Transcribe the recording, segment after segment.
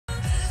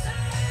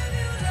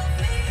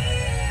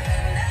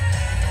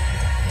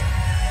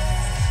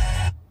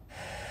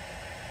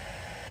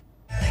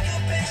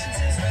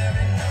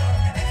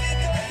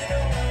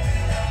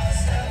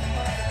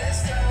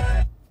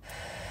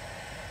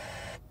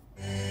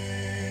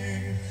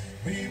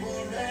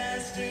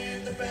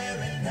the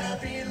fair and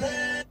happy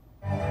land.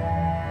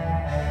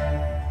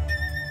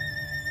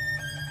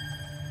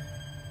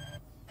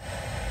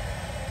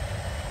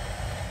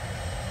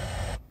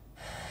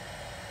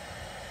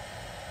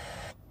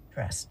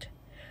 Trust.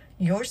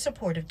 Your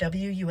support of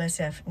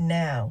WUSF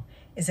now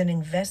is an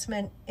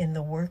investment in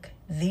the work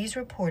these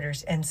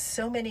reporters and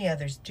so many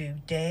others do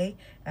day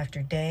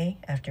after day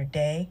after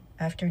day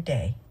after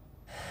day.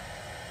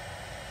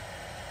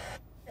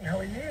 How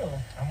are you?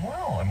 I'm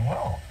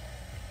well.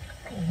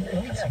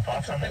 Yeah, Some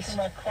thoughts on this?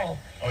 My call.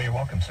 Oh, you're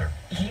welcome, sir.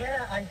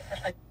 Yeah, I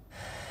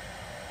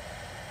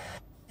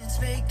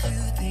Make you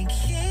think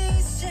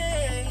he's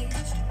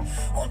changed.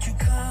 Won't you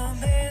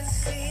come and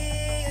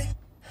see?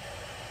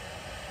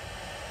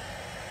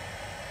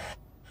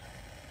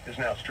 Is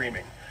now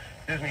streaming.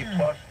 Disney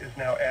Plus is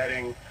now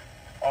adding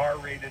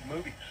R-rated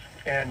movies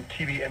and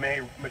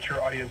TVMA,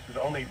 mature audiences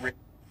only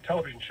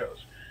television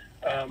shows.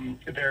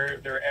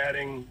 They're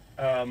adding.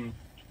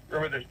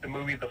 Remember the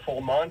movie The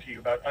Full Monty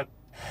about.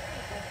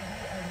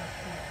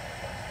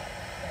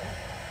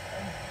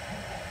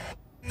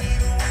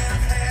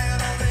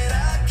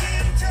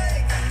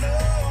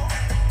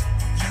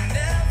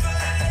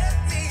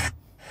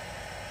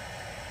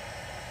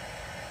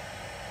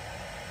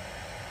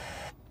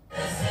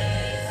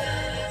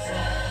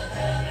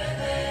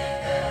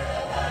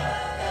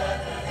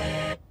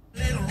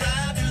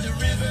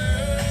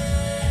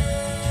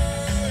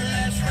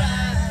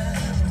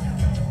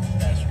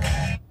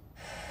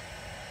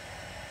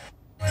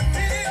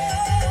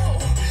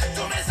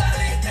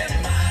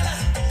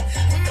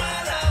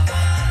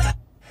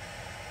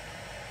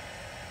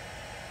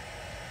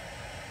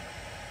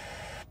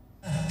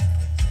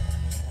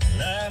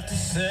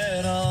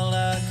 Said all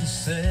I can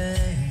say.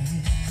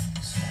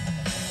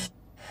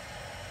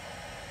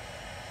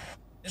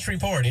 This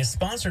report is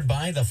sponsored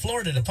by the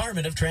Florida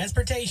Department of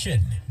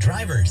Transportation.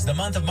 Drivers, the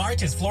month of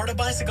March is Florida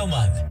Bicycle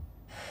Month.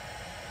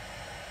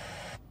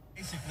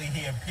 Basically,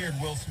 he appeared,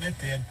 Will Smith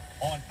did,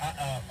 on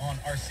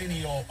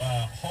Arsenio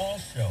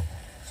Hall's show.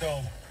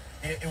 So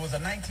it was a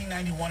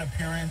 1991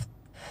 appearance.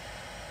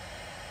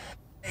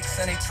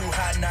 Sunny too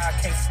hot now, I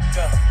can't fuck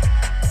up.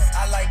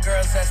 I like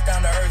girls that's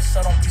down to earth,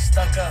 so don't be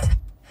stuck up.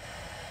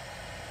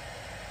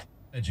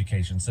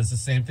 Education says the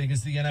same thing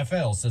as the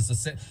NFL, says the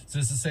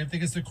same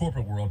thing as the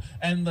corporate world,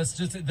 and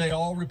they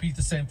all repeat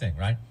the same thing,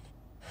 right?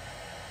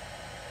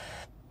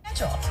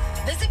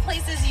 Visit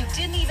places you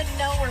didn't even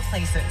know were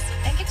places,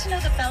 and get to know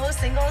the fellow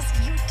singles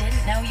you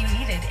didn't know you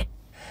needed.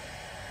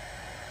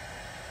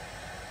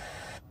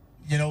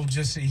 You know,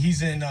 just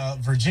he's in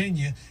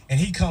Virginia, and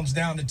he comes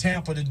down to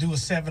Tampa to do a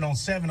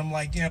 7-on-7. I'm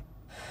like, yeah.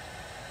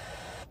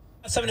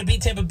 7 to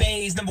beat Tampa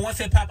Bay's number one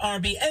hip hop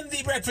R&B and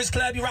the Breakfast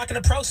Club. You're rocking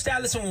the pro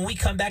style. Listen, when we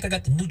come back, I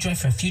got the new joint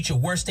from Future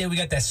Worst Day. We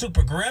got that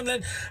Super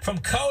Gremlin from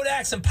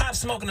Kodaks and Pop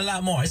Smoke and a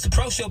lot more. It's the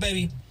Pro Show,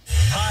 baby.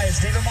 Hi,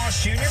 it's David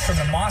Moss Jr. from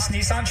the Moss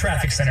Nissan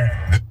Traffic Center.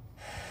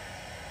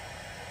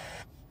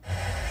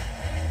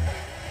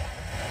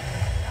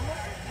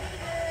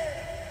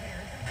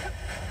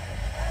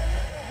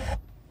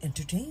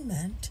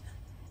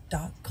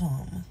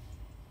 Entertainment.com.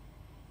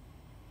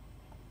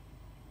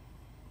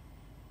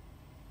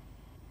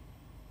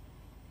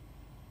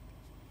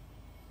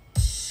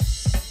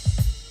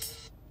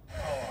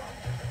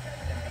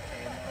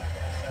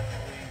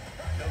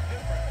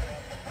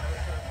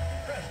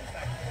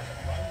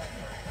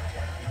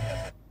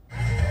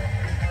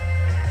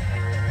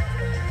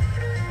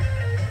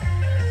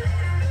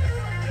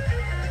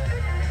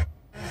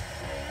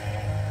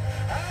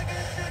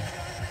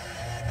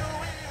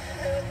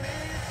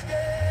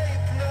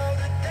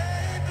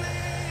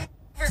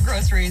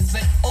 Groceries,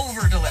 but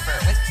over-deliver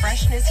with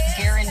freshness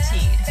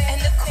guaranteed and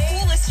the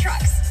coolest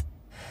trucks.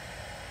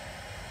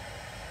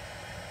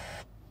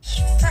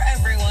 For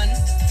everyone.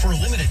 For a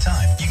limited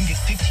time, you can get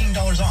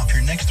 $15 off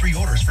your next 3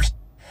 orders for...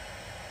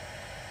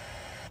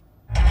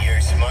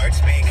 Your smart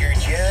speaker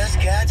just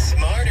got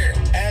smarter.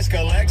 Ask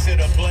Alexa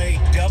to play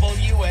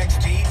WX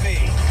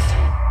TV.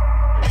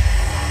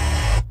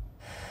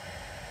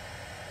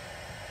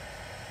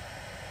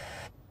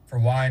 For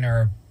wine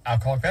or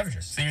alcoholic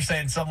beverages. So you're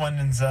saying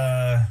someone's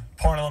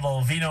pouring a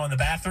little vino in the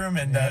bathroom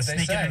and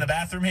sneaking in the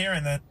bathroom here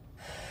and then...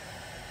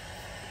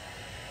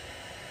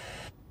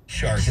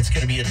 Shark, it's going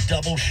to be a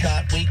double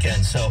shot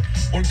weekend, so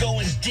we're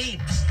going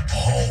deep.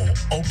 Oh,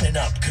 open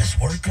up, because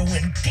we're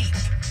going deep.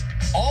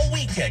 All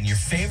weekend, your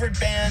favorite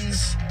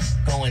bands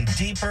going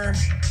deeper,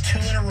 2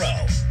 in a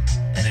row.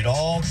 And it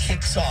all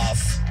kicks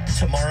off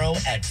tomorrow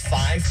at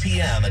 5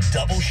 p.m., a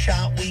double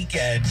shot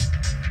weekend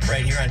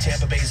right here on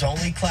Tampa Bay's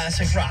only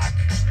classic rock.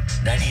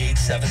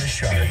 98.7 The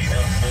Shark.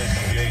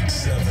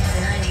 98.7.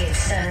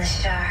 98.7 The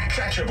Shark.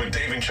 Catch up with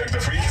Dave and Check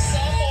the Freak.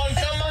 Someone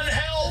come on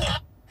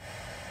help!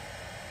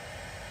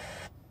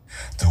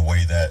 The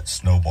way that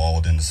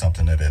snowballed into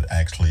something that it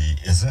actually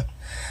isn't.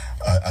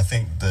 I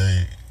think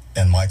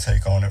and my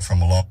take on it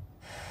from a long...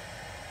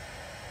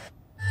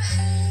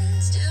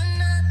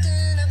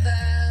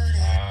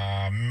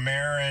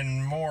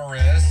 Marin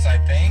Morris, I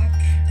think.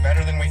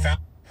 Better than we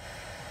found.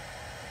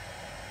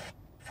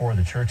 For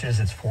the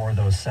churches, it's for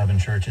those 7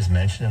 churches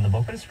mentioned in the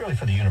book, but it's really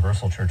for the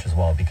universal church as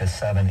well, because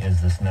 7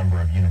 is this number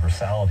of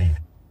universality.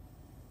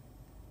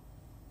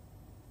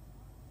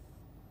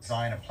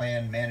 Design a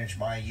plan managed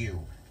by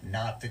you,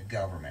 not the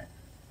government.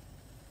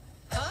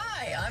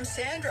 Hi, I'm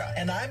Sandra.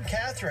 And I'm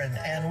Catherine,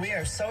 and we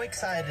are so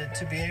excited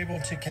to be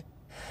able to...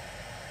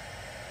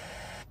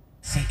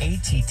 See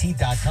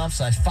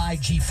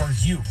att.com/5G for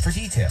you for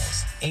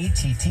details.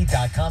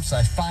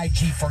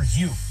 att.com/5G for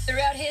you.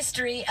 Throughout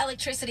history,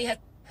 electricity has...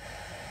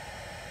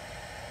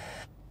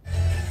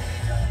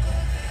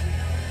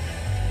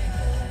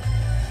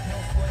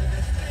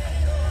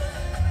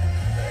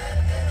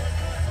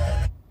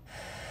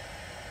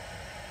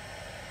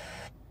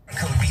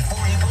 Code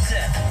before April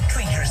 10th.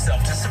 Treat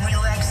yourself to some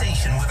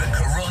relaxation with a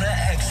Corona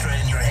Extra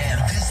in your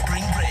hand this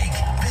spring break.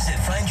 Visit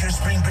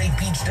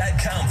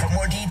findyourspringbreakbeach.com for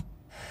more details.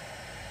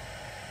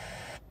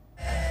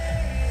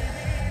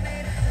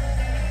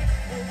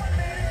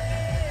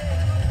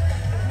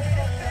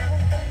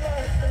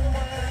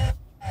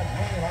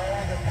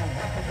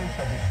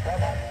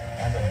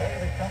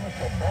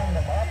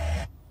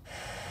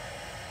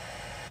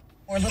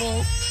 Or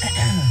little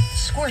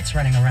squirts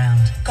running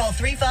around. Call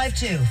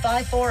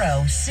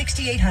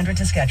 352-540-6800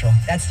 to schedule.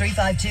 That's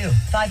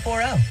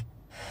 352-540.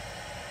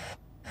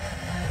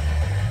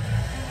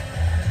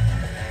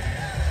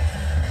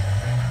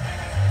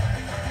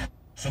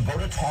 So go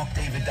to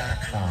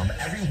talkdavid.com.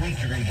 Every week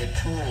you're going to get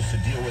tools to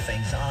deal with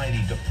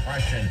anxiety,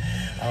 depression,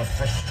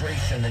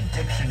 frustration,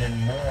 addiction,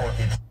 and more.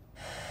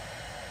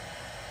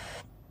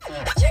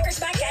 Checkers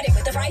back at it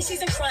with the rice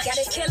season crunch. Got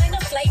it killing the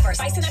flavor,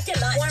 spicing up your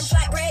lunch. Warm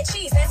flatbread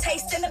cheese and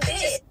taste in the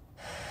bit.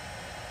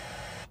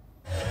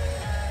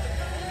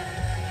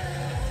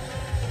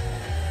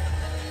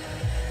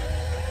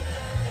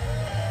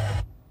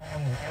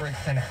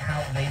 Lyrics and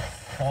how they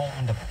fall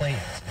into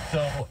place.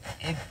 So,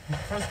 my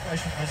first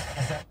question is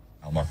that...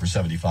 I'll mark for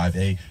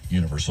 75A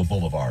Universal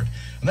Boulevard.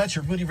 And that's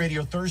your Moody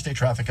Radio Thursday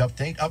traffic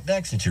update. Up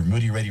next, it's your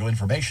Moody Radio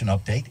Information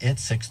Update.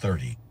 It's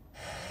 6:30.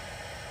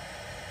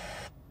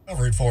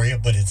 Covered for you,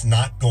 but it's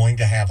not going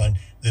to happen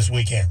this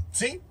weekend.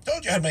 See?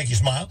 Told you I'd make you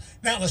smile.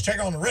 Now let's check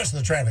on the rest of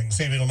the traffic and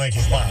see if it'll make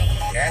you smile.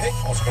 Kathy,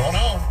 what's going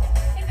on?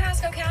 In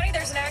Pasco County,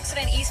 there's an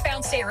accident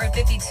eastbound State Road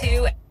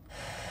 52.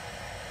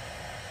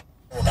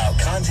 About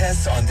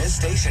contests on this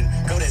station,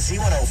 go to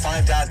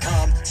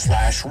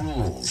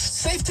z105.com/rules.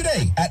 Save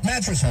today at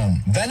Mattress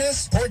Home,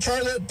 Venice, Port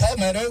Charlotte,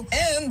 Palmetto,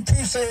 and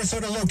 2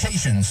 Sarasota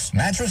locations.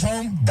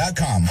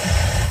 MattressHome.com.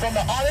 From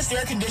the Honest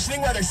Air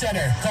Conditioning Weather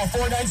Center, call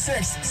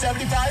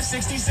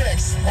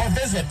 496-7566 or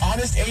visit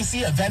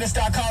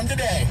honestac@venice.com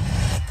today.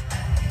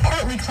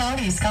 Partly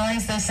cloudy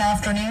skies this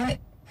afternoon.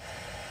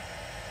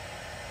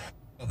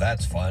 Well,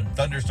 that's fun.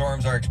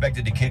 Thunderstorms are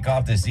expected to kick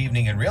off this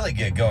evening and really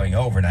get going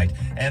overnight,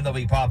 and they'll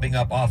be popping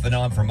up off and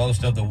on for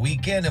most of the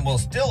weekend, and we'll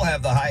still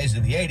have the highs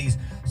in the 80s,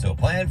 so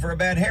plan for a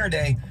bad hair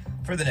day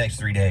for the next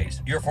 3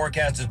 days. Your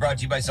forecast is brought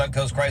to you by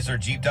Suncoast Chrysler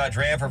Jeep Dodge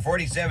Ram. For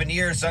 47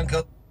 years,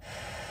 Suncoast...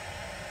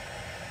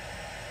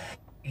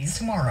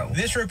 Tomorrow.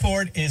 This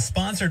report is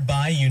sponsored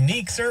by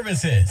Unique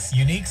Services.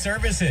 Unique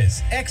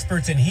Services,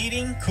 experts in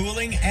heating,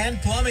 cooling,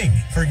 and plumbing.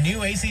 For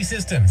new AC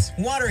systems,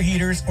 water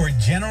heaters, or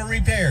general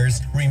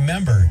repairs,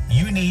 remember,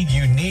 you need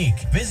Unique.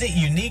 Visit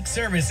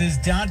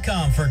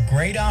uniqueservices.com for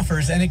great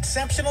offers and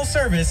exceptional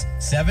service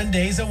 7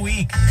 days a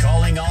week.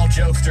 Calling all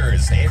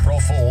jokesters, April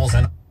Fools,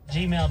 and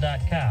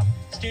gmail.com.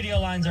 Studio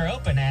lines are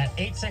open at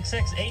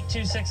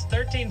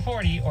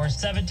 866-826-1340 or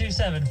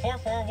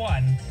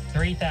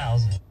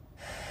 727-441-3000.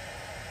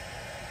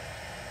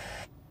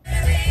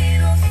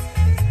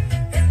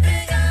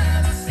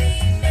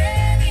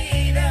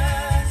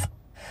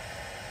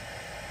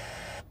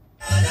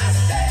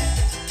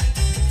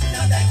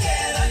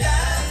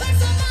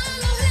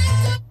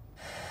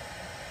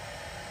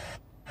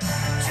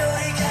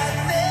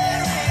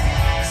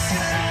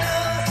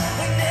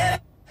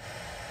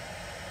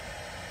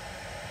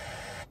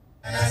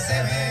 I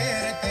said,